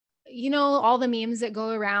all the memes that go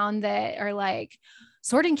around that are like,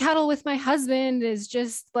 sorting cattle with my husband is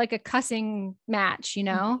just like a cussing match,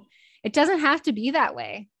 It doesn't have to be that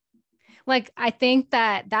way. Like, I think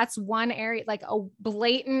that that's one area, like a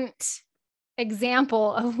blatant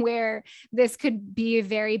example of where this could be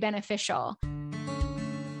very beneficial.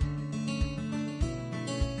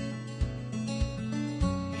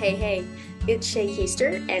 Hey, it's Shay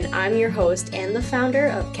Keister, and I'm your host and the founder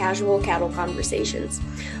of Casual Cattle Conversations,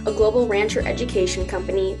 a global rancher education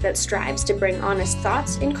company that strives to bring honest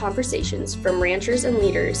thoughts and conversations from ranchers and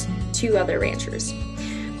leaders to other ranchers.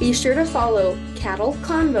 Be sure to follow Cattle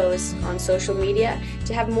Convos on social media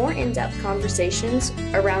to have more in-depth conversations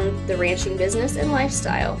around the ranching business and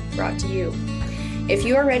lifestyle brought to you. If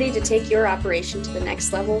you are ready to take your operation to the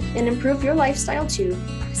next level and improve your lifestyle too,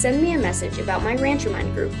 send me a message about my Rancher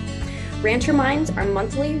Mind group. Rancher Minds are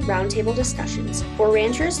monthly roundtable discussions for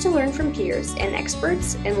ranchers to learn from peers and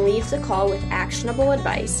experts and leave the call with actionable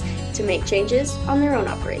advice to make changes on their own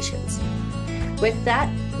operations. With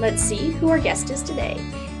that, let's see who our guest is today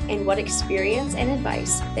and what experience and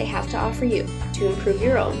advice they have to offer you to improve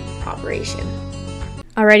your own operation.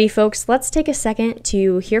 Alrighty, folks, let's take a second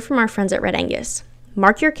to hear from our friends at Red Angus.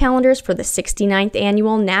 Mark your calendars for the 69th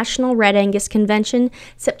Annual National Red Angus Convention,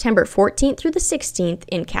 September 14th through the 16th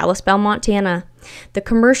in Kalispell, Montana. The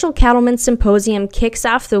Commercial Cattlemen's Symposium kicks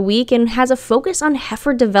off the week and has a focus on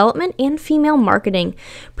heifer development and female marketing.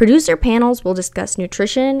 Producer panels will discuss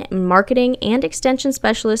nutrition, marketing, and extension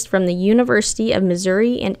specialists from the University of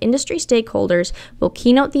Missouri and industry stakeholders will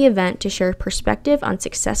keynote the event to share perspective on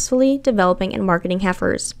successfully developing and marketing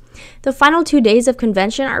heifers. The final 2 days of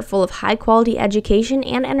convention are full of high-quality education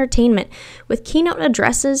and entertainment, with keynote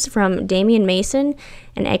addresses from Damian Mason,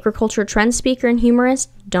 an agriculture trend speaker and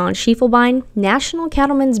humorist, Don Schiefelbein, National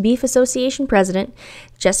Cattlemen's Beef Association president,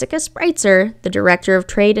 Jessica Spreitzer, the director of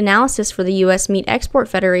trade analysis for the U.S. Meat Export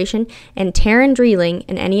Federation, and Terryn Drieling,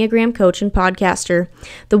 an Enneagram coach and podcaster.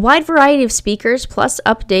 The wide variety of speakers, plus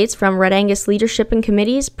updates from Red Angus leadership and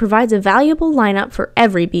committees, provides a valuable lineup for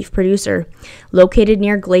every beef producer. Located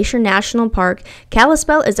near Glacier National Park,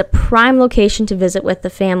 Kalispell is a prime location to visit with the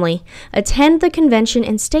family. Attend the convention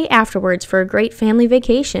and stay afterwards for a great family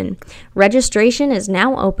vacation. Registration is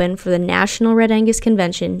now open for the National Red Angus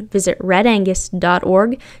Convention. Visit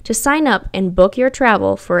redangus.org to sign up and book your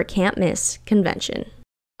travel for a can't-miss convention.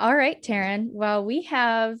 All right, Terryn. Well, we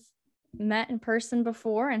have met in person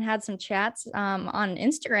before and had some chats on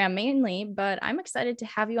Instagram mainly, but I'm excited to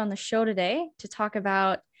have you on the show today to talk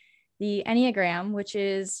about the Enneagram, which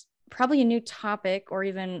is probably a new topic or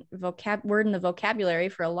even word in the vocabulary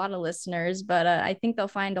for a lot of listeners, but I think they'll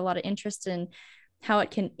find a lot of interest in how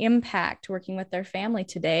it can impact working with their family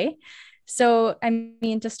today. So, I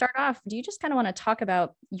mean, to start off, do you just kind of want to talk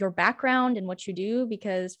about your background and what you do?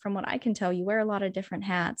 Because from what I can tell, you wear a lot of different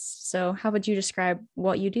hats. So how would you describe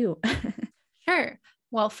what you do? Sure.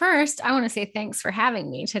 Well, first, I want to say thanks for having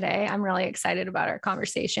me today. I'm really excited about our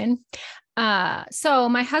conversation. So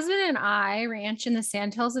my husband and I ranch in the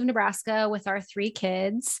Sandhills of Nebraska with our 3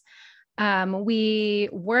 kids. We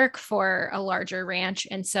work for a larger ranch.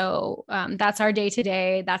 And so that's our day to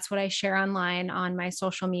day. That's what I share online on my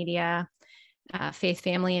social media, Faith,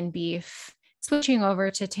 Family, and Beef, switching over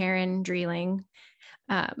to Terryn Drieling.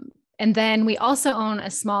 And then we also own a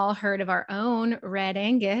small herd of our own Red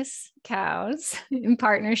Angus cows in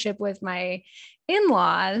partnership with my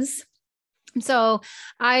in-laws. So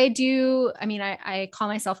I call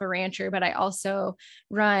myself a rancher, but I also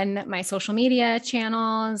run my social media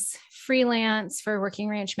channels, freelance for Working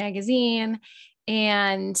Ranch Magazine,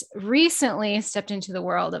 and recently stepped into the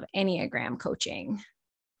world of Enneagram coaching.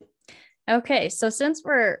 Okay. So since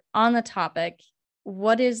we're on the topic,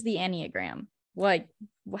 what is the Enneagram?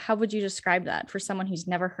 How would you describe that for someone who's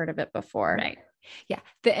never heard of it before? Right. Yeah.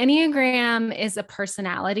 The Enneagram is a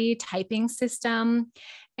personality typing system,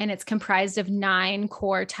 and it's comprised of 9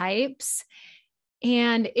 core types.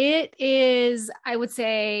 And it is, I would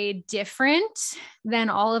say, different than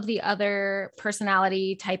all of the other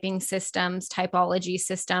personality typing systems, typology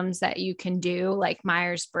systems that you can do, like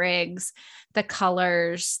Myers-Briggs, the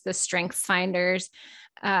colors, the strengths finders.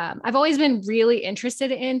 I've always been really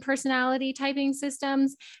interested in personality typing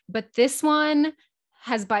systems, but this one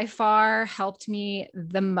has by far helped me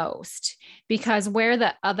the most, because where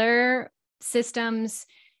the other systems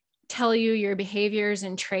tell you your behaviors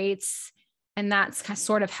and traits, and that's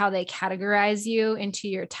sort of how they categorize you into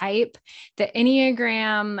your type, the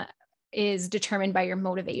Enneagram is determined by your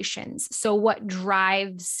motivations. So what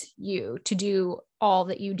drives you to do all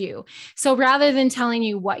that you do? So rather than telling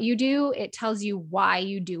you what you do, it tells you why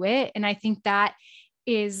you do it. And I think that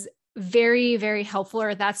is very, very helpful,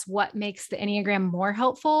 or that's what makes the Enneagram more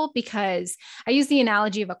helpful, because I use the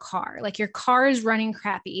analogy of a car. Like your car is running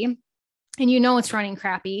crappy and you know it's running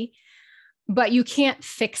crappy, but you can't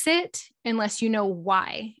fix it unless you know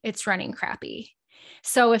why it's running crappy.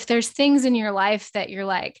 So if there's things in your life that you're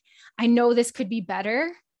like, I know this could be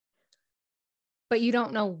better, but you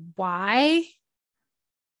don't know why,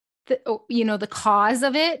 the cause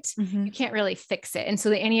of it, you can't really fix it. And so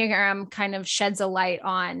the Enneagram kind of sheds a light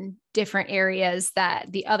on different areas that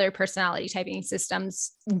the other personality typing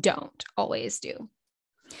systems don't always do.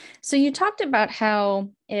 So you talked about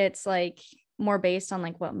how it's like more based on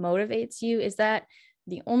like what motivates you. Is that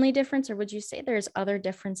the only difference, or would you say there's other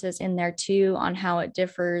differences in there too on how it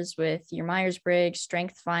differs with your Myers-Briggs,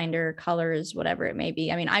 Strength Finder, colors, whatever it may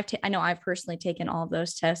be? I mean, I know I've personally taken all of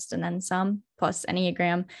those tests and then some, plus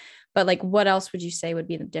Enneagram, but like what else would you say would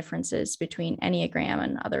be the differences between Enneagram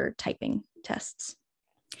and other typing tests?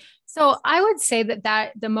 So I would say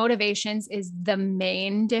that the motivations is the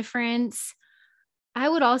main difference. I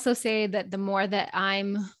would also say that the more that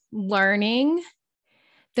I'm learning,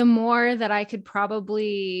 the more that I could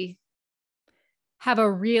probably have a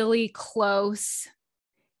really close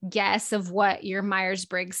guess of what your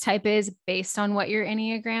Myers-Briggs type is based on what your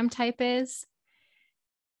Enneagram type is.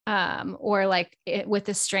 Or like with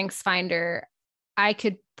the Strengths Finder, I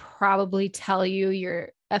could probably tell you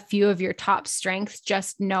a few of your top strengths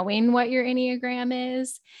just knowing what your Enneagram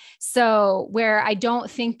is. So where I don't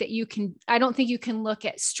think you can look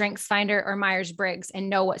at Strengths Finder or Myers-Briggs and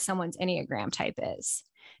know what someone's Enneagram type is.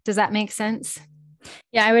 Does that make sense?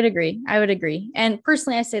 Yeah, I would agree. And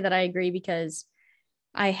personally, I say that I agree because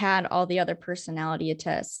I had all the other personality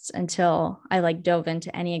tests until I like dove into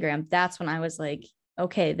Enneagram. That's when I was like,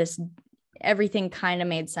 okay, everything kind of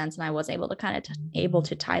made sense. And I was able to able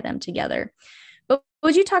to tie them together. But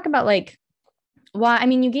would you talk about like why, I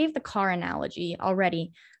mean, you gave the car analogy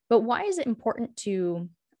already, but why is it important to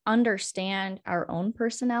understand our own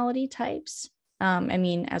personality types? I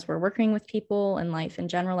mean, as we're working with people in life in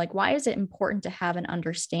general, like why is it important to have an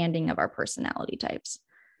understanding of our personality types?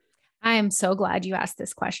 I am so glad you asked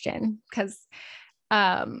this question because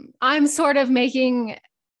I'm sort of making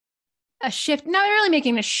a shift, not really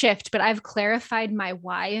making a shift, but I've clarified my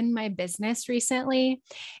why in my business recently.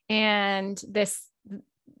 And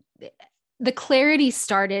the clarity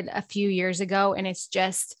started a few years ago and it's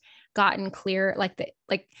just gotten clear. Like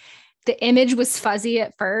the image was fuzzy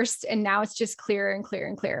at first and now it's just clearer and clearer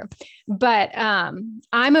and clearer. But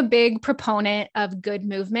I'm a big proponent of good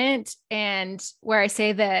movement. And where I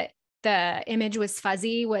say that the image was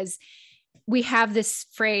fuzzy was we have this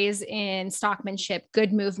phrase in stockmanship,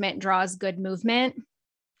 good movement draws good movement.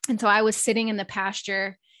 And so I was sitting in the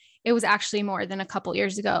pasture. It was actually more than a couple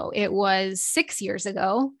years ago. It was 6 years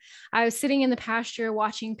ago. I was sitting in the pasture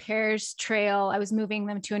watching pears trail. I was moving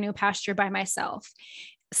them to a new pasture by myself,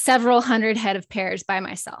 several hundred head of pears by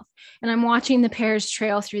myself. And I'm watching the pears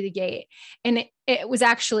trail through the gate. And it was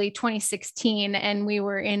actually 2016. And we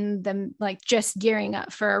were in the, like, just gearing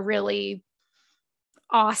up for a really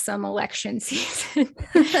awesome election season.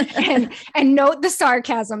 and note the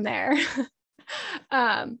sarcasm there.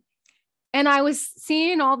 And I was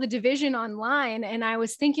seeing all the division online and I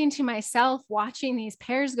was thinking to myself, watching these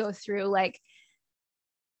pears go through, like,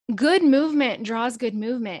 good movement draws good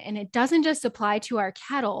movement. And it doesn't just apply to our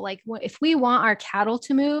cattle. Like if we want our cattle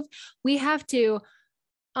to move, we have to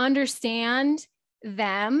understand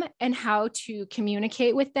them and how to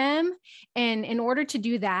communicate with them. And in order to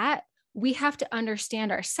do that, we have to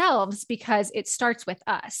understand ourselves because it starts with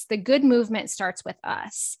us. The good movement starts with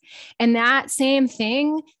us. And that same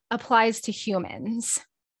thing applies to humans.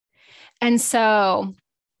 And so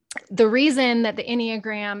the reason that the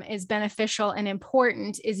Enneagram is beneficial and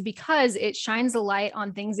important is because it shines a light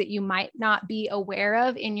on things that you might not be aware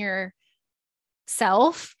of in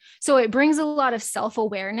yourself. So it brings a lot of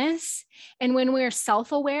self-awareness. And when we're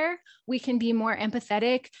self-aware, we can be more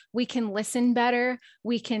empathetic. We can listen better.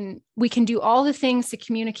 We can do all the things to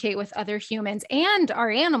communicate with other humans and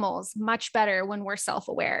our animals much better when we're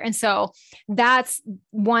self-aware. And so that's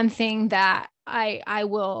one thing that I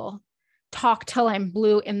will talk till I'm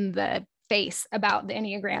blue in the face about the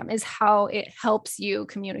Enneagram, is how it helps you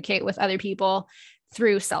communicate with other people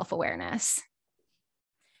through self-awareness.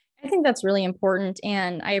 I think that's really important.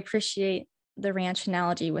 And I appreciate the ranch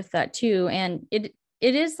analogy with that too. And it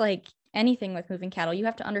is like anything with moving cattle, you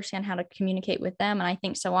have to understand how to communicate with them. And I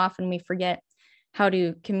think so often we forget how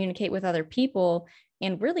to communicate with other people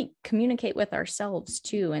and really communicate with ourselves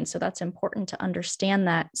too. And so that's important to understand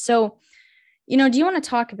that. So, do you want to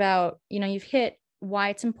talk about, you've hit why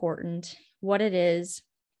it's important, what it is,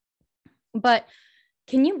 but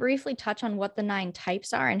Can you briefly touch on what the 9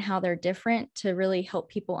 types are and how they're different to really help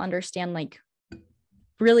people understand, like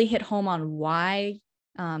really hit home on why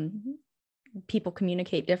people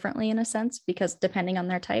communicate differently in a sense, because depending on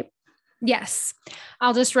their type? Yes.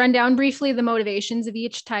 I'll just run down briefly the motivations of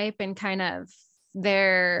each type and kind of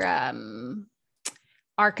their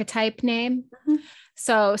archetype name. Mm-hmm.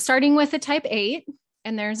 So starting with a type 8,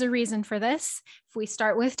 and there's a reason for this. If we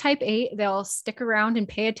start with type 8, they'll stick around and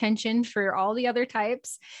pay attention for all the other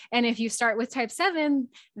types. And if you start with type 7,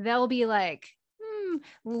 they'll be like,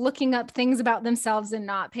 looking up things about themselves and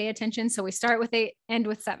not pay attention. So we start with 8, end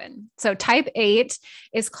with 7. So type 8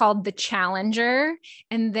 is called the challenger,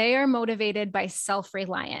 and they are motivated by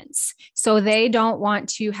self-reliance. So they don't want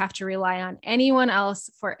to have to rely on anyone else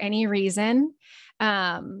for any reason.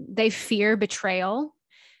 They fear betrayal.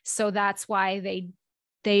 So that's why they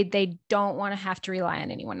don't want to have to rely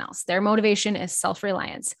on anyone else. Their motivation is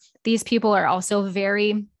self-reliance. These people are also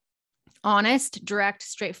very honest, direct,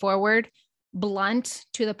 straightforward, blunt,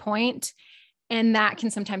 to the point. And that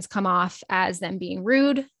can sometimes come off as them being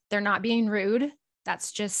rude. They're not being rude.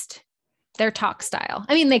 That's just their talk style.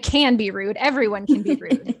 I mean, they can be rude. Everyone can be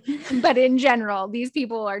rude. But in general, these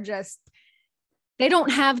people are they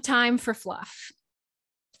don't have time for fluff.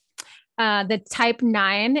 The type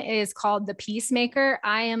 9 is called the peacemaker.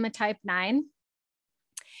 I am a type 9.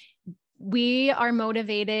 We are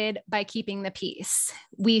motivated by keeping the peace.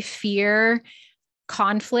 We fear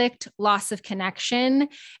conflict, loss of connection.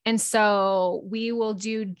 And so we will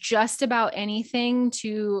do just about anything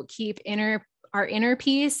to keep our inner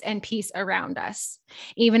peace and peace around us,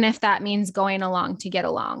 even if that means going along to get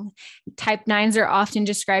along. Type 9s are often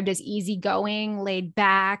described as easygoing, laid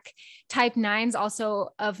back. Type 9s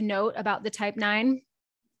also of note about the type 9.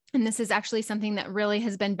 And this is actually something that really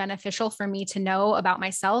has been beneficial for me to know about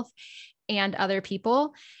myself and other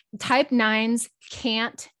people. Type 9s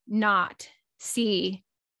can't not see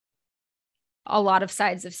a lot of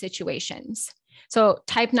sides of situations. So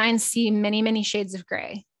type 9s see many, many shades of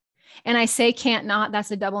gray. And I say can't not,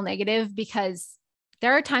 that's a double negative, because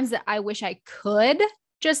there are times that I wish I could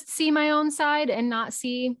just see my own side and not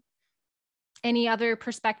see any other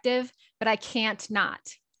perspective, but I can't not.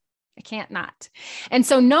 I can't not. And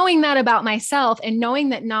so knowing that about myself and knowing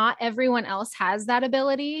that not everyone else has that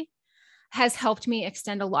ability has helped me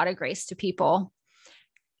extend a lot of grace to people.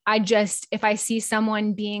 If I see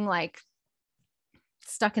someone being like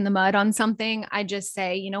stuck in the mud on something, I just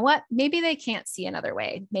say, you know what, maybe they can't see another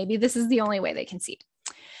way. Maybe this is the only way they can see.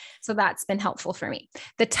 So that's been helpful for me.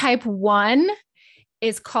 The type 1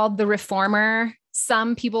 is called the reformer.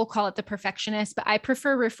 Some people call it the perfectionist, but I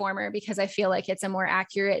prefer reformer because I feel like it's a more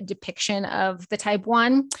accurate depiction of the type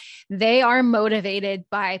 1. They are motivated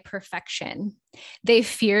by perfection. They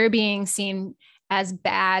fear being seen as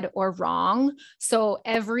bad or wrong. So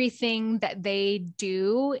everything that they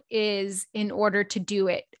do is in order to do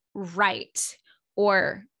it right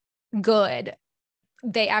or good.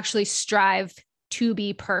 They actually strive to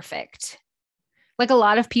be perfect. Like a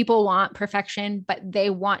lot of people want perfection, but they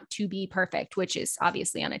want to be perfect, which is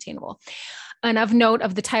obviously unattainable. And of note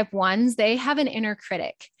of the type 1s, they have an inner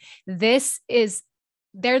critic.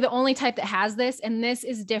 They're the only type that has this, and this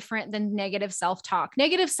is different than negative self-talk.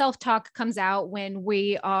 Negative self-talk comes out when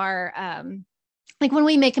we are like when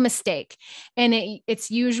we make a mistake, and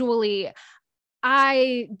it's usually,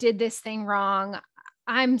 I did this thing wrong.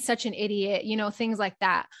 I'm such an idiot, things like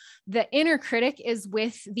that. The inner critic is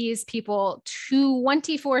with these people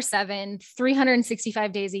 24/7,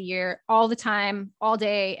 365 days a year, all the time, all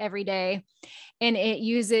day, every day. And it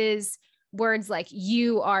uses words like,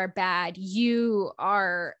 you are bad, you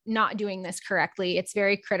are not doing this correctly. It's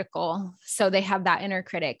very critical. So they have that inner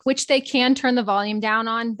critic, which they can turn the volume down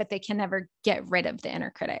on, but they can never get rid of the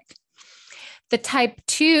inner critic. The type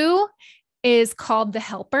 2 is called the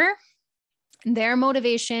helper. Their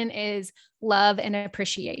motivation is love and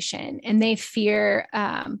appreciation, and they fear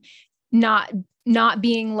not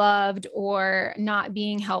being loved or not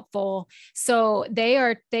being helpful. So they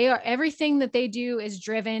are everything that they do is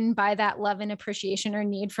driven by that love and appreciation, or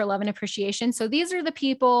need for love and appreciation. So these are the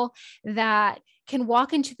people that can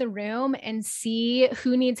walk into the room and see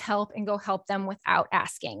who needs help and go help them without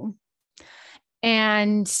asking.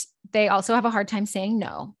 And they also have a hard time saying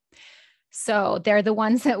no. So they're the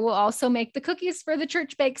ones that will also make the cookies for the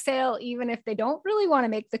church bake sale, even if they don't really want to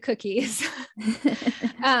make the cookies.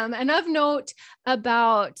 And of note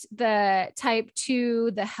about the type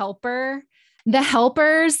 2, the helpers,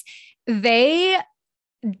 they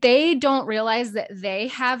don't realize that they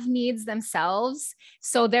have needs themselves.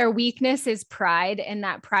 So their weakness is pride. And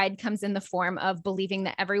that pride comes in the form of believing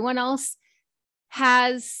that everyone else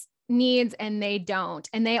has needs and they don't.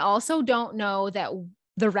 And they also don't know that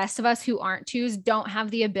the rest of us who aren't twos don't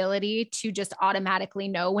have the ability to just automatically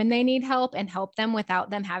know when they need help and help them without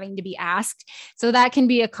them having to be asked. So that can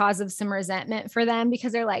be a cause of some resentment for them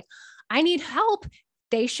because they're like, I need help.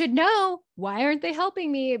 They should know. Why aren't they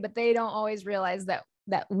helping me? But they don't always realize that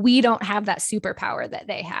we don't have that superpower that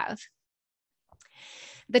they have.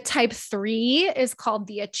 The type 3 is called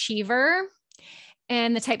the achiever.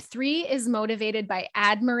 And the type 3 is motivated by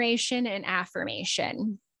admiration and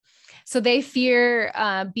affirmation. So they fear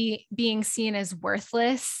being seen as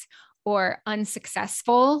worthless or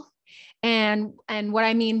unsuccessful. And what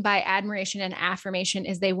I mean by admiration and affirmation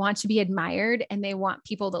is they want to be admired and they want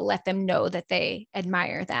people to let them know that they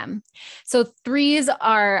admire them. So 3s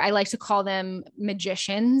are, I like to call them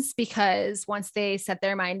magicians, because once they set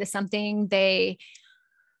their mind to something, they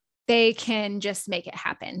can just make it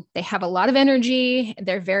happen. They have a lot of energy.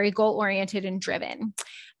 They're very goal-oriented and driven.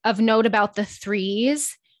 Of note about the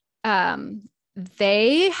 3s,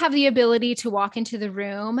 they have the ability to walk into the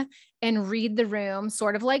room and read the room,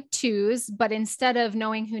 sort of like 2s, but instead of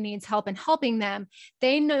knowing who needs help and helping them,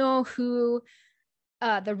 they know who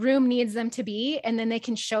the room needs them to be, and then they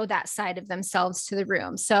can show that side of themselves to the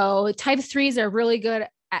room. So type 3s are really good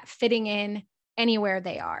at fitting in anywhere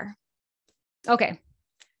they are. Okay.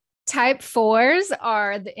 Type 4s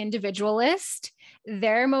are the individualist.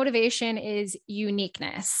 Their motivation is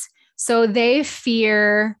uniqueness. So they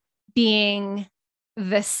fear being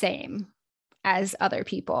the same as other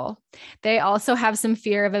people. They also have some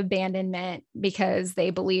fear of abandonment because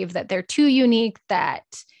they believe that they're too unique, that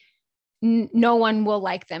no one will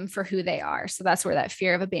like them for who they are. So that's where that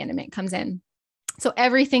fear of abandonment comes in. So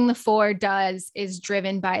everything the 4 does is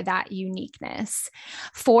driven by that uniqueness.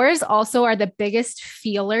 4s also are the biggest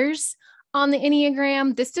feelers on the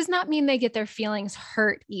Enneagram. This does not mean they get their feelings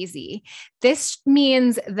hurt easy. This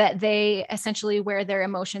means that they essentially wear their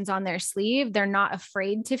emotions on their sleeve. They're not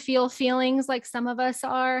afraid to feel feelings like some of us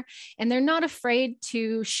are, and they're not afraid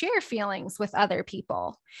to share feelings with other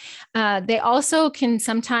people. They also can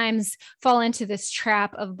sometimes fall into this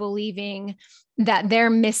trap of believing that they're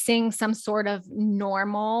missing some sort of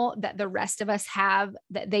normal that the rest of us have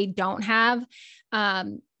that they don't have.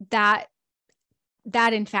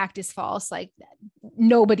 That in fact is false. Like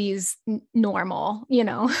nobody's normal,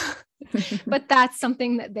 but that's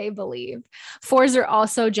something that they believe. 4s are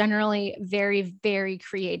also generally very, very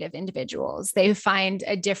creative individuals. They find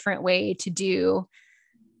a different way to do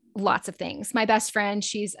lots of things. My best friend,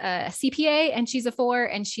 she's a CPA and she's a 4,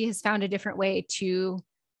 and she has found a different way to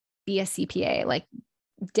be a CPA, like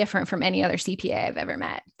different from any other CPA I've ever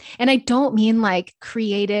met. And I don't mean like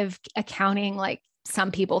creative accounting, like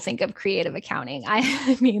some people think of creative accounting.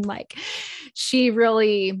 I mean, like she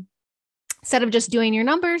really, instead of just doing your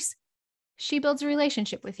numbers, she builds a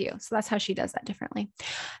relationship with you. So that's how she does that differently.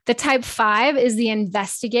 The type 5 is the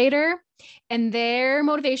investigator, and their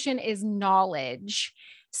motivation is knowledge.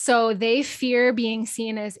 So they fear being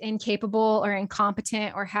seen as incapable or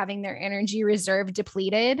incompetent or having their energy reserve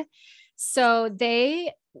depleted. So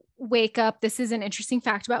they wake up. This is an interesting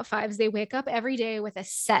fact about 5s. They wake up every day with a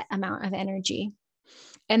set amount of energy,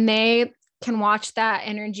 and they can watch that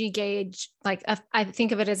energy gauge. Like I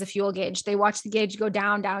think of it as a fuel gauge. They watch the gauge go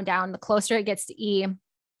down, down, down. The closer it gets to E,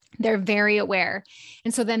 they're very aware.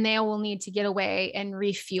 And so then they will need to get away and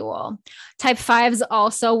refuel. Type 5s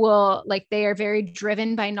also will, like, they are very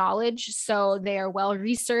driven by knowledge. So they are well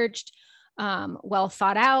researched, well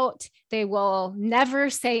thought out. They will never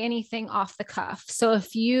say anything off the cuff. So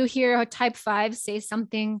if you hear a type 5 say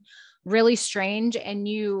something really strange and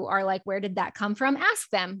you are like, where did that come from? Ask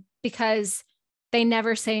them, because they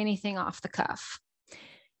never say anything off the cuff.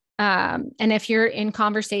 And if you're in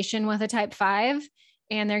conversation with a type 5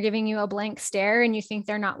 and they're giving you a blank stare and you think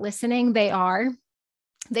they're not listening, they are.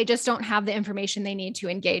 They just don't have the information they need to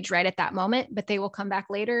engage right at that moment, but they will come back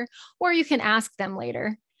later, or you can ask them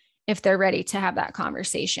later if they're ready to have that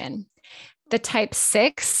conversation. The type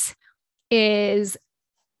 6 is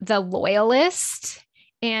the loyalist,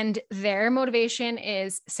 and their motivation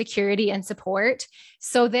is security and support.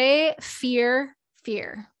 So they fear.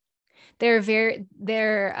 They're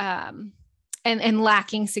and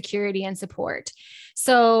lacking security and support.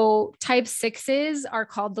 So type 6s are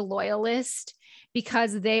called the loyalist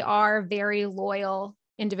because they are very loyal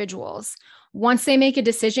individuals. Once they make a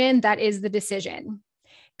decision, that is the decision.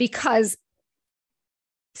 Because,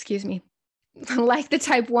 like the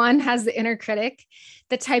type 1 has the inner critic,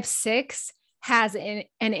 the type 6 has an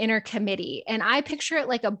inner committee. And I picture it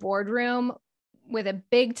like a boardroom with a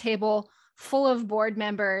big table full of board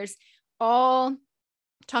members, all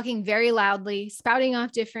talking very loudly, spouting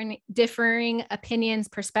off differing opinions,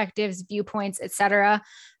 perspectives, viewpoints, etc.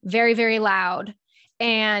 Very, very loud.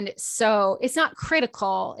 And so it's not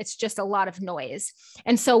critical, it's just a lot of noise.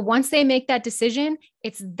 And so once they make that decision,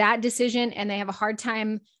 it's that decision, and they have a hard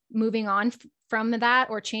time moving on from that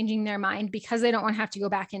or changing their mind because they don't want to have to go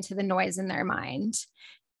back into the noise in their mind.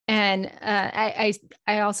 And I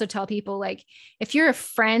also tell people, like, if you're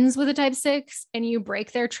friends with a type 6 and you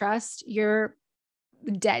break their trust, you're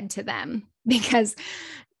dead to them, because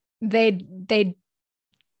they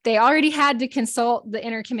already had to consult the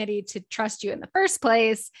inner committee to trust you in the first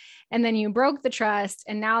place. And then you broke the trust,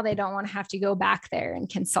 and now they don't want to have to go back there and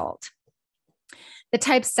consult. The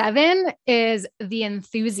type 7 is the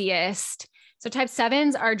enthusiast. So type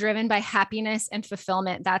 7s are driven by happiness and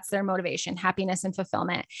fulfillment. That's their motivation, happiness and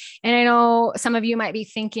fulfillment. And I know some of you might be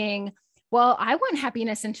thinking, well, I want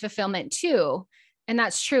happiness and fulfillment too. And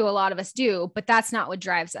that's true. A lot of us do, but that's not what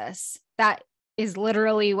drives us. That is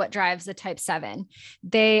literally what drives the type 7.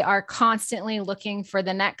 They are constantly looking for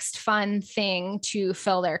the next fun thing to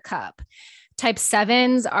fill their cup. Type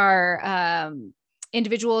 7s are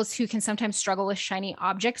individuals who can sometimes struggle with shiny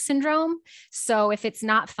object syndrome. So if it's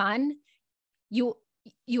not fun, you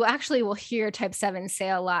actually will hear type 7 say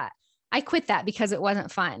a lot, I quit that because it wasn't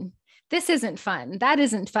fun. This isn't fun. That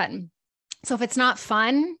isn't fun. So if it's not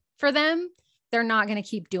fun for them, they're not going to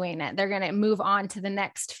keep doing it. They're going to move on to the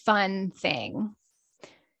next fun thing.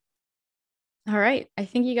 All right. I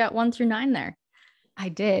think you got 1 through 9 there. I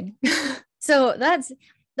did. So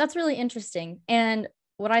that's really interesting. And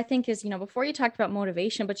what I think is, before you talked about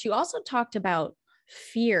motivation, but you also talked about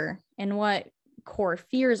fear and what core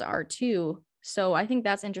fears are too. So I think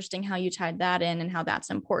that's interesting how you tied that in and how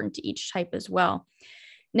that's important to each type as well.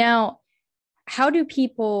 Now, how do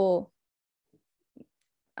people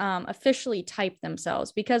officially type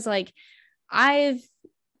themselves? Because like I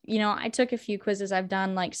took a few quizzes, I've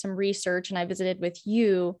done like some research, and I visited with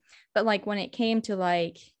you, but like when it came to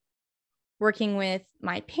like working with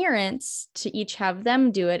my parents to each have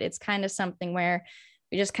them do it, it's kind of something where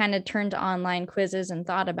we just kind of turned to online quizzes and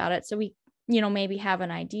thought about it. So we, maybe have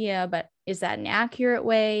an idea, but is that an accurate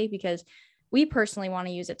way? Because we personally want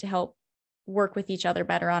to use it to help work with each other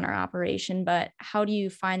better on our operation. But how do you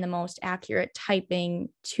find the most accurate typing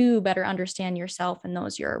to better understand yourself and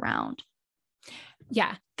those you're around?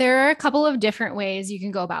 Yeah, there are a couple of different ways you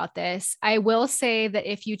can go about this. I will say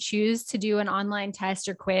that if you choose to do an online test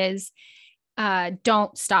or quiz,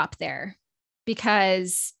 don't stop there,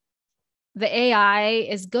 because the AI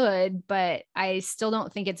is good, but I still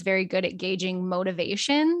don't think it's very good at gauging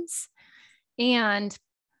motivations. And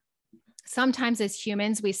sometimes as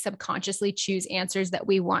humans, we subconsciously choose answers that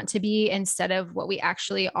we want to be instead of what we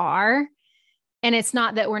actually are. And it's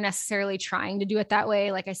not that we're necessarily trying to do it that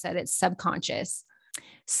way. Like I said, it's subconscious.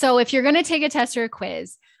 So if you're going to take a test or a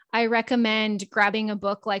quiz, I recommend grabbing a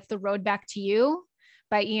book like The Road Back to You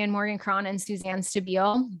by Ian Morgan Cron and Suzanne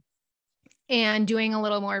Stabile, and doing a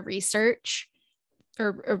little more research,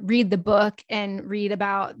 or read the book and read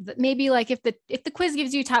about maybe like if the quiz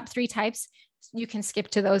gives you top 3 types, you can skip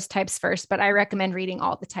to those types first, but I recommend reading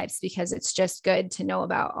all the types because it's just good to know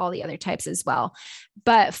about all the other types as well.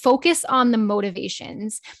 But focus on the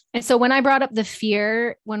motivations. And so when I brought up the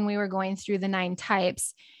fear, when we were going through the 9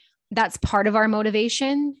 types, that's part of our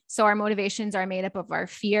motivation. So our motivations are made up of our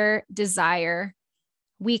fear, desire,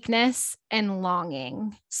 weakness, and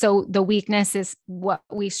longing. So the weakness is what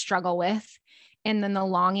we struggle with. And then the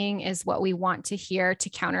longing is what we want to hear to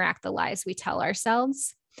counteract the lies we tell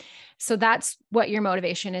ourselves. So that's what your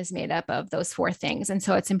motivation is made up of, those 4 things. And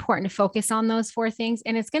so it's important to focus on those 4 things.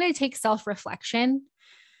 And it's going to take self-reflection.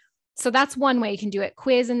 So that's one way you can do it: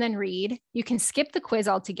 quiz and then read. You can skip the quiz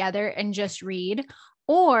altogether and just read,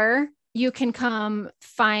 or you can come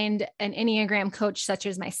find an Enneagram coach such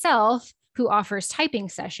as myself who offers typing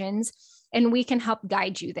sessions, and we can help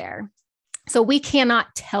guide you there. So we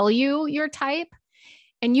cannot tell you your type,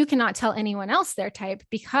 and you cannot tell anyone else their type,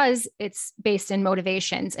 because it's based in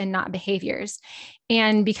motivations and not behaviors.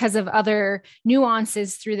 And because of other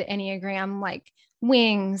nuances through the Enneagram, like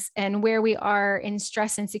wings and where we are in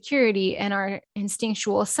stress and security and our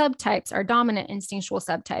instinctual subtypes, our dominant instinctual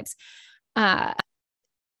subtypes,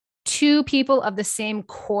 2 people of the same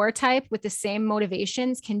core type with the same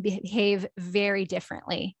motivations can behave very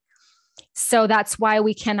differently. So that's why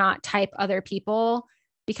we cannot type other people,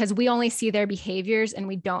 because we only see their behaviors and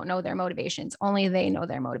we don't know their motivations. Only they know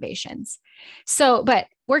their motivations. So, but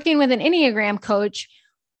working with an Enneagram coach,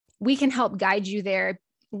 we can help guide you there.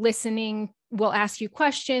 Listening, we'll ask you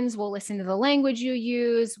questions. We'll listen to the language you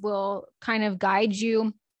use. We'll kind of guide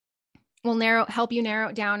you we'll help you narrow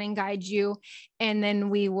it down and guide you. And then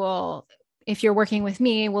we will, if you're working with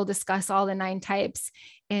me, we'll discuss all the 9 types,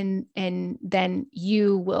 and then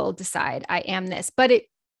you will decide I am this. But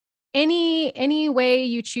any way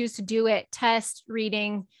you choose to do it, test,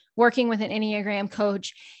 reading, working with an Enneagram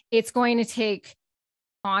coach, it's going to take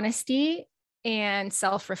honesty and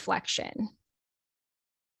self-reflection.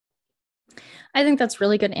 I think that's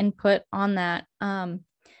really good input on that.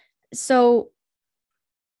 So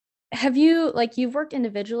have you, like, you've worked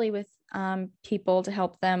individually with people to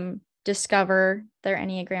help them discover their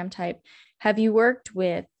Enneagram type. Have you worked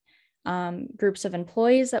with groups of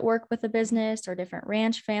employees that work with a business or different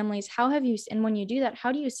ranch families? How have you, and when you do that,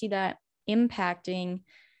 how do you see that impacting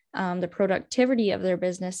the productivity of their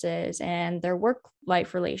businesses and their work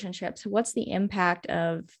life relationships? What's the impact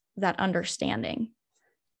of that understanding?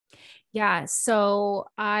 Yeah. So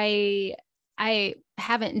I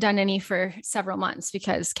haven't done any for several months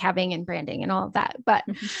because cabbing and branding and all of that, but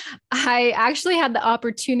I actually had the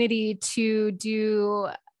opportunity to do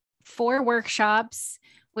 4 workshops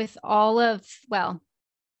with all of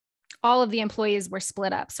the employees were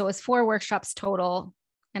split up. So it was 4 workshops total,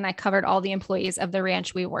 and I covered all the employees of the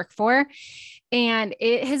ranch we work for. And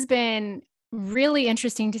it has been really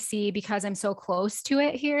interesting to see because I'm so close to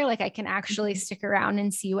it here. Like I can actually stick around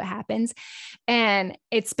and see what happens. And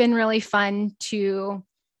it's been really fun to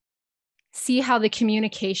see how the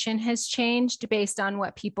communication has changed based on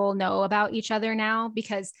what people know about each other now,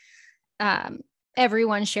 because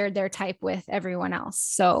everyone shared their type with everyone else.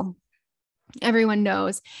 So everyone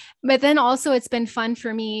knows. But then also it's been fun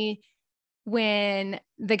for me when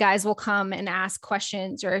the guys will come and ask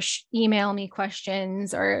questions or email me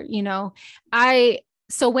questions, or,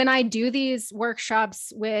 so when I do these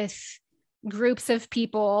workshops with groups of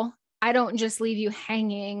people, I don't just leave you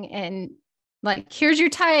hanging and like, here's your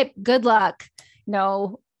type, good luck.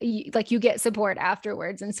 No, you get support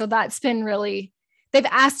afterwards. And so that's been really, they've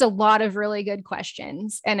asked a lot of really good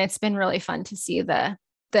questions, and it's been really fun to see the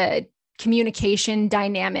communication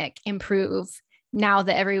dynamic improve now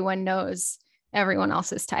that everyone knows everyone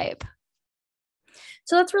else's type.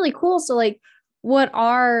 So that's really cool. So like, what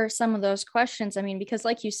are some of those questions? I mean, because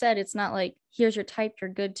like you said, it's not like, here's your type, you're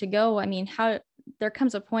good to go. I mean, there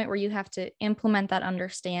comes a point where you have to implement that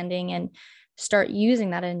understanding and start using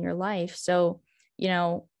that in your life. So,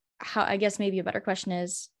 how, I guess maybe a better question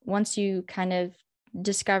is, once you kind of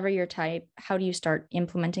discover your type, how do you start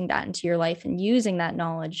implementing that into your life and using that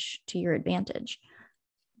knowledge to your advantage?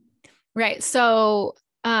 Right. So,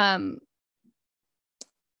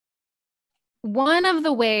 one of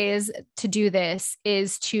the ways to do this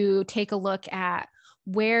is to take a look at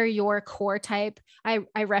where your core type,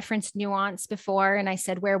 I referenced nuance before, and I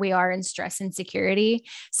said where we are in stress and security.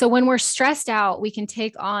 So when we're stressed out, we can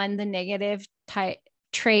take on the negative type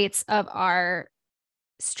traits of our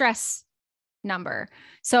stress number.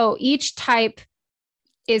 So each type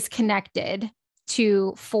is connected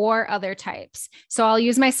to 4 other types. So I'll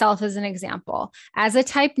use myself as an example. As a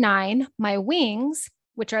type 9, my wings,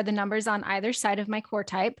 which are the numbers on either side of my core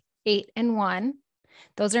type, 8 and 1.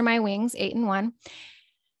 Those are my wings, 8 and 1.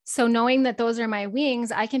 So knowing that those are my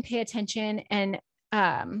wings, I can pay attention, and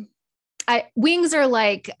wings are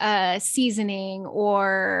like a seasoning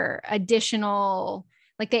or additional,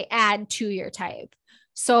 like they add to your type.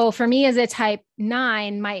 So for me as a type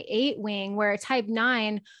 9, my 8 wing, where a type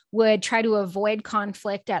 9 would try to avoid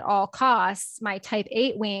conflict at all costs, my type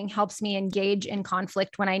 8 wing helps me engage in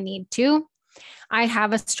conflict when I need to. I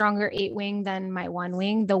have a stronger 8 wing than my 1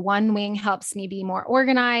 wing. The 1 wing helps me be more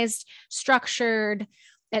organized, structured,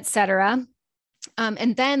 etc.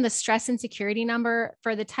 And then the stress and security number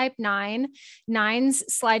for the type 9, 9s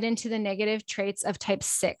slide into the negative traits of type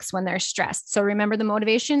 6 when they're stressed. So remember, the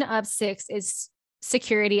motivation of 6 is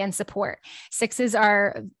security and support. 6s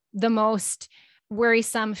are the most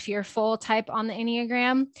worrisome, fearful type on the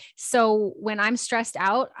Enneagram. So when I'm stressed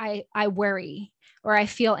out, I worry, or I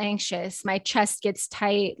feel anxious. My chest gets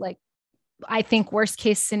tight. Like I think worst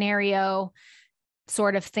case scenario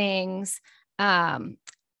sort of things.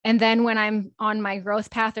 And then when I'm on my growth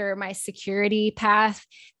path or my security path,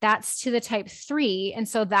 that's to the type 3. And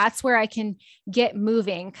so that's where I can get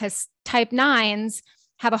moving, because type 9s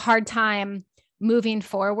have a hard time moving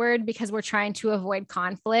forward because we're trying to avoid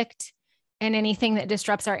conflict and anything that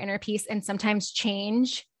disrupts our inner peace. And sometimes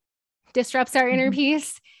change disrupts our inner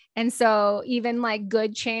peace. And so even like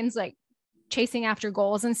good change, like chasing after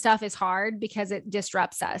goals and stuff, is hard because it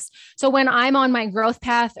disrupts us. So when I'm on my growth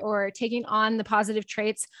path or taking on the positive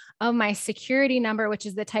traits of my security number, which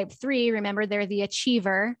is the type 3, remember they're the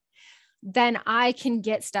achiever. then I can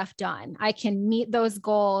get stuff done. I can meet those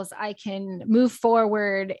goals. I can move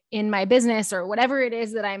forward in my business or whatever it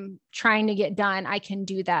is that I'm trying to get done. I can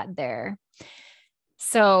do that there.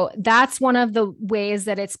 So that's one of the ways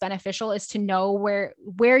that it's beneficial, is to know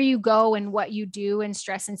where you go and what you do in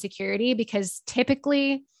stress and security, because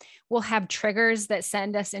typically we'll have triggers that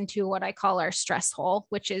send us into what I call our stress hole,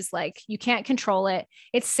 which is like, you can't control it.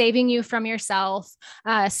 It's saving you from yourself.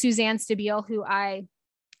 Suzanne Stabile, who I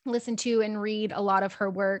listen to and read a lot of her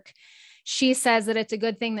work, she says that it's a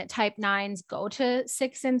good thing that type 9s go to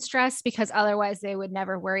 6 in stress, because otherwise they would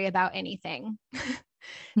never worry about anything.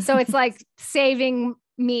 So it's like saving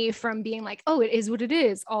me from being like, oh, it is what it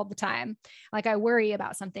is all the time. Like I worry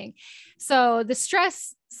about something. So the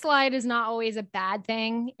stress slide is not always a bad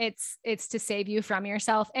thing. It's to save you from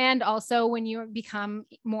yourself. And also when you become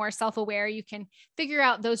more self-aware, you can figure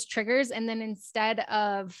out those triggers. And then instead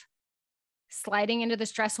of sliding into the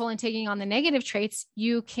stress hole and taking on the negative traits,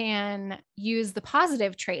 you can use the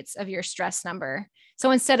positive traits of your stress number.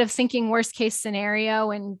 So instead of thinking worst case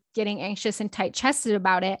scenario and getting anxious and tight chested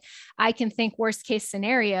about it, I can think worst case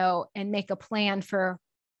scenario and make a plan for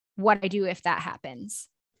what I do if that happens.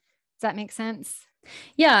 Does that make sense?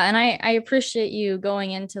 Yeah. And I appreciate you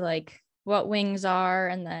going into like what wings are,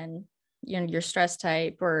 and then, you know, your stress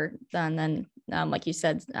type, or then like you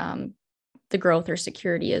said, the growth or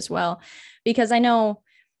security as well. Because I know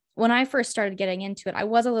when I first started getting into it, I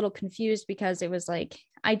was a little confused, because it was like,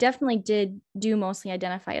 I definitely did mostly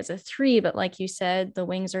identify as a 3, but like you said, the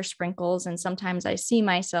wings are sprinkles. And sometimes I see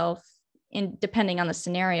myself depending on the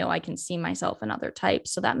scenario, I can see myself in other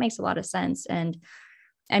types. So that makes a lot of sense. And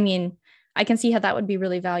I mean, I can see how that would be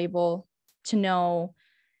really valuable to know.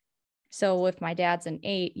 So if my dad's an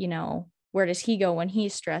 8, you know, where does he go when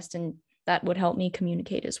he's stressed? And that would help me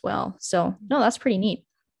communicate as well. So no, that's pretty neat.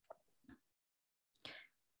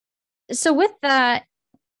 So with that,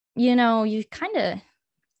 you know, you kind of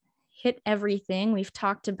hit everything. We've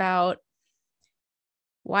talked about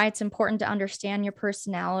why it's important to understand your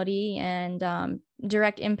personality, and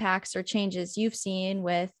direct impacts or changes you've seen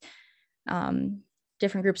with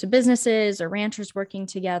different groups of businesses or ranchers working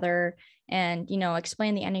together, and, you know,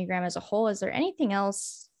 explain the Enneagram as a whole. Is there anything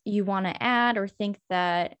else you want to add, or think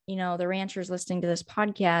that, you know, the ranchers listening to this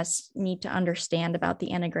podcast need to understand about the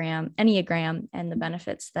Enneagram and the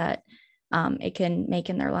benefits that it can make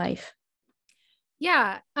in their life?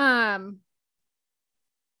 Yeah.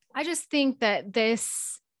 I just think that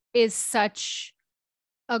this is such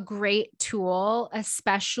a great tool,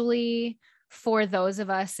 especially for those of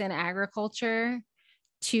us in agriculture,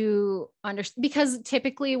 to understand, because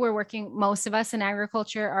typically most of us in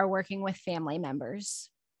agriculture are working with family members.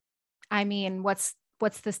 I mean, what's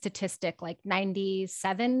the statistic? Like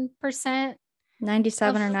 97%?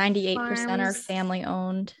 97 or 98% are family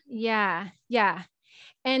owned. Yeah. Yeah.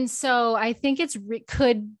 And so I think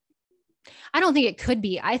I don't think it could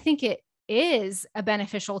be. I think it is a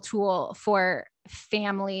beneficial tool for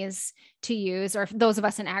families to use, or those of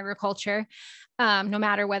us in agriculture, no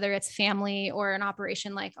matter whether it's family or an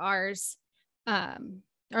operation like ours,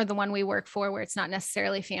 or the one we work for, where it's not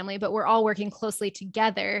necessarily family, but we're all working closely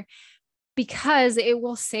together, because it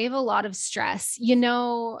will save a lot of stress. You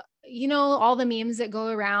know, all the memes that go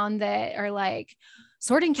around that are like,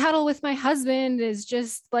 sorting cattle with my husband is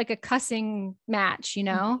just like a cussing match, you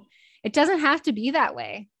know? Mm-hmm. It doesn't have to be that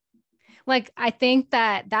way. Like, I think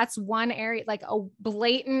that that's one area, like a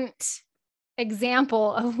blatant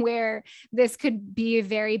example of where this could be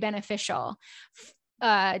very beneficial.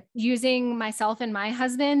 Using myself and my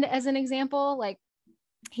husband as an example, like,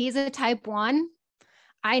 he's a type 1.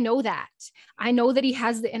 I know that he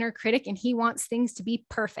has the inner critic and he wants things to be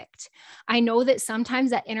perfect. I know that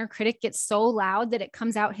sometimes that inner critic gets so loud that it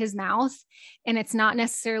comes out his mouth, and it's not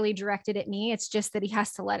necessarily directed at me. It's just that he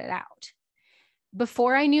has to let it out.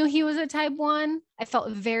 Before I knew he was a type 1, I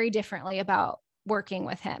felt very differently about working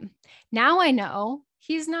with him. Now I know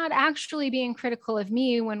he's not actually being critical of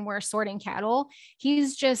me when we're sorting cattle.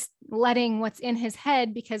 He's just letting what's in his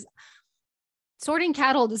head, because sorting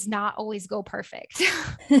cattle does not always go perfect.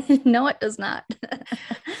 No, it does not.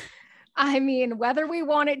 I mean, whether we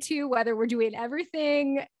want it to, whether we're doing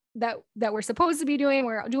everything that we're supposed to be doing,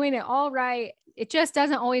 we're doing it all right, it just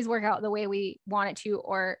doesn't always work out the way we want it to,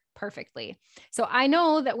 or perfectly. So I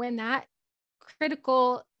know that when that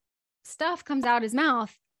critical stuff comes out his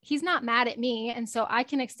mouth, he's not mad at me. And so I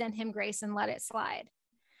can extend him grace and let it slide.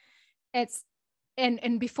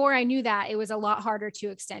 And before I knew that, it was a lot harder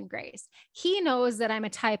to extend grace. He knows that I'm a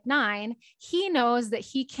type 9. He knows that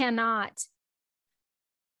he cannot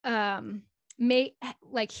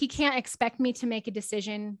he can't expect me to make a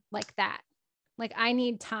decision like that. Like, I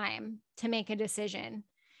need time to make a decision.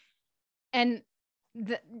 And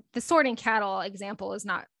the sorting cattle example is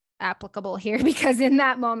not applicable here, because in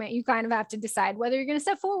that moment you kind of have to decide whether you're going to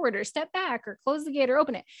step forward or step back or close the gate or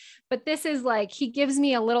open it. But this is like, he gives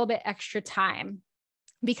me a little bit extra time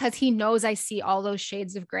because he knows I see all those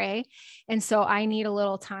shades of gray. And so I need a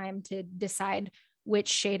little time to decide which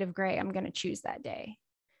shade of gray I'm going to choose that day.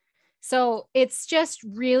 So it's just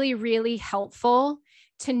really, really helpful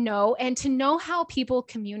to know, and to know how people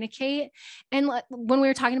communicate. And when we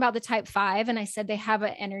were talking about the type 5, and I said they have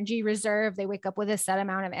an energy reserve, they wake up with a set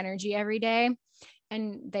amount of energy every day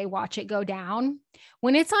and they watch it go down.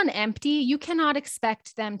 When it's on empty, you cannot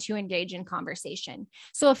expect them to engage in conversation.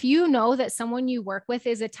 So if you know that someone you work with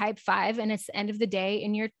is a type 5 and it's the end of the day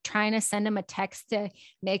and you're trying to send them a text to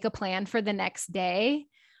make a plan for the next day,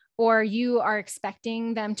 or you are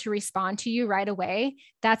expecting them to respond to you right away,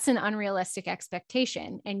 that's an unrealistic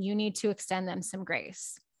expectation, and you need to extend them some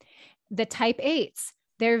grace. The type 8s,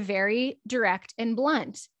 they're very direct and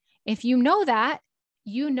blunt. If you know that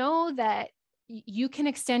you can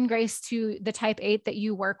extend grace to the type 8 that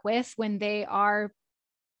you work with when they are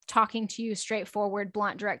talking to you straightforward,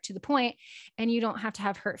 blunt, direct to the point, and you don't have to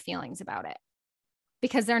have hurt feelings about it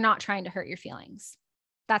because they're not trying to hurt your feelings.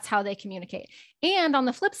 That's how they communicate. And on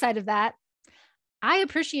the flip side of that, I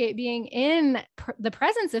appreciate being in the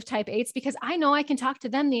presence of type 8s because I know I can talk to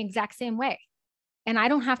them the exact same way. And I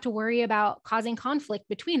don't have to worry about causing conflict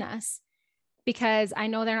between us because I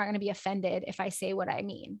know they're not going to be offended if I say what I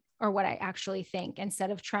mean or what I actually think, instead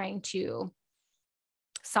of trying to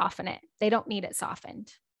soften it. They don't need it softened.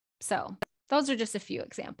 So those are just a few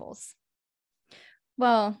examples.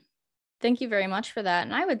 Well, thank you very much for that.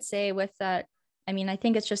 And I would say with that, I mean, I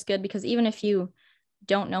think it's just good because even if you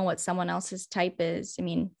don't know what someone else's type is, I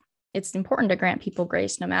mean, it's important to grant people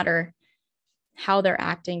grace no matter how they're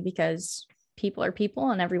acting, because people are people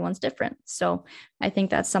and everyone's different. So I think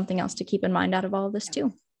that's something else to keep in mind out of all of this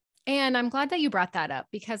too. And I'm glad that you brought that up,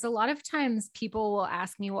 because a lot of times people will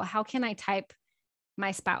ask me, well, how can I type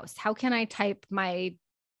my spouse? How can I type my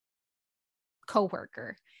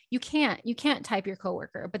coworker? You can't type your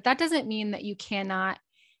coworker, but that doesn't mean that you cannot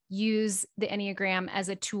use the Enneagram as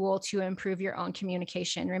a tool to improve your own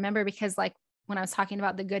communication. Remember, because like when I was talking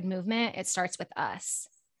about the good movement, it starts with us.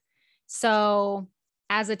 So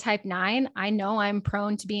as a type 9, I know I'm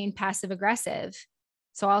prone to being passive aggressive.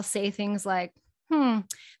 So I'll say things like, the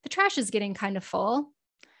trash is getting kind of full,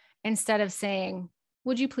 instead of saying,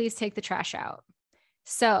 would you please take the trash out?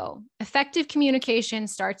 So effective communication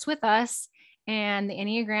starts with us, and the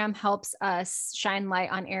Enneagram helps us shine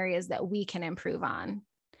light on areas that we can improve on.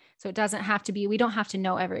 So it doesn't have to be, we don't have to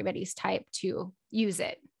know everybody's type to use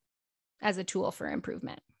it as a tool for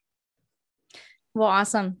improvement. Well,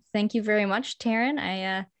 awesome. Thank you very much, Terryn.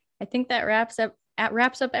 I think that wraps up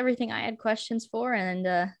everything I had questions for, and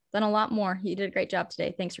then a lot more. You did a great job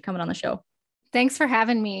today. Thanks for coming on the show. Thanks for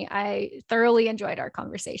having me. I thoroughly enjoyed our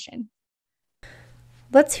conversation.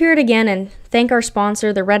 Let's hear it again and thank our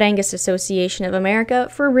sponsor, the Red Angus Association of America,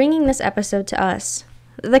 for bringing this episode to us.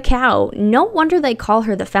 The cow, no wonder they call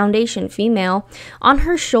her the foundation female. On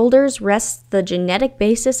her shoulders rests the genetic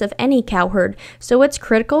basis of any cow herd, so it's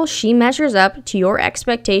critical she measures up to your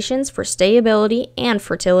expectations for stability and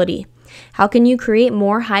fertility. How can you create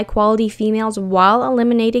more high-quality females while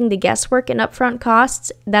eliminating the guesswork and upfront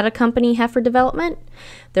costs that accompany heifer development?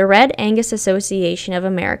 The Red Angus Association of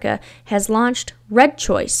America has launched Red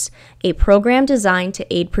Choice, a program designed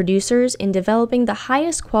to aid producers in developing the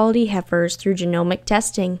highest quality heifers through genomic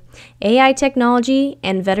testing, AI technology,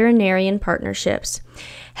 and veterinarian partnerships.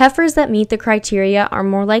 Heifers that meet the criteria are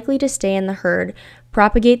more likely to stay in the herd,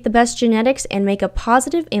 propagate the best genetics, and make a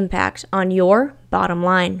positive impact on your bottom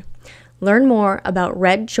line. Learn more about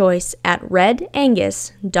Red Choice at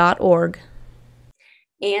redangus.org.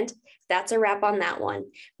 And that's a wrap on that one.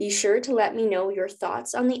 Be sure to let me know your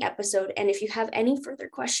thoughts on the episode, and if you have any further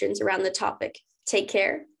questions around the topic. Take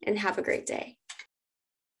care and have a great day.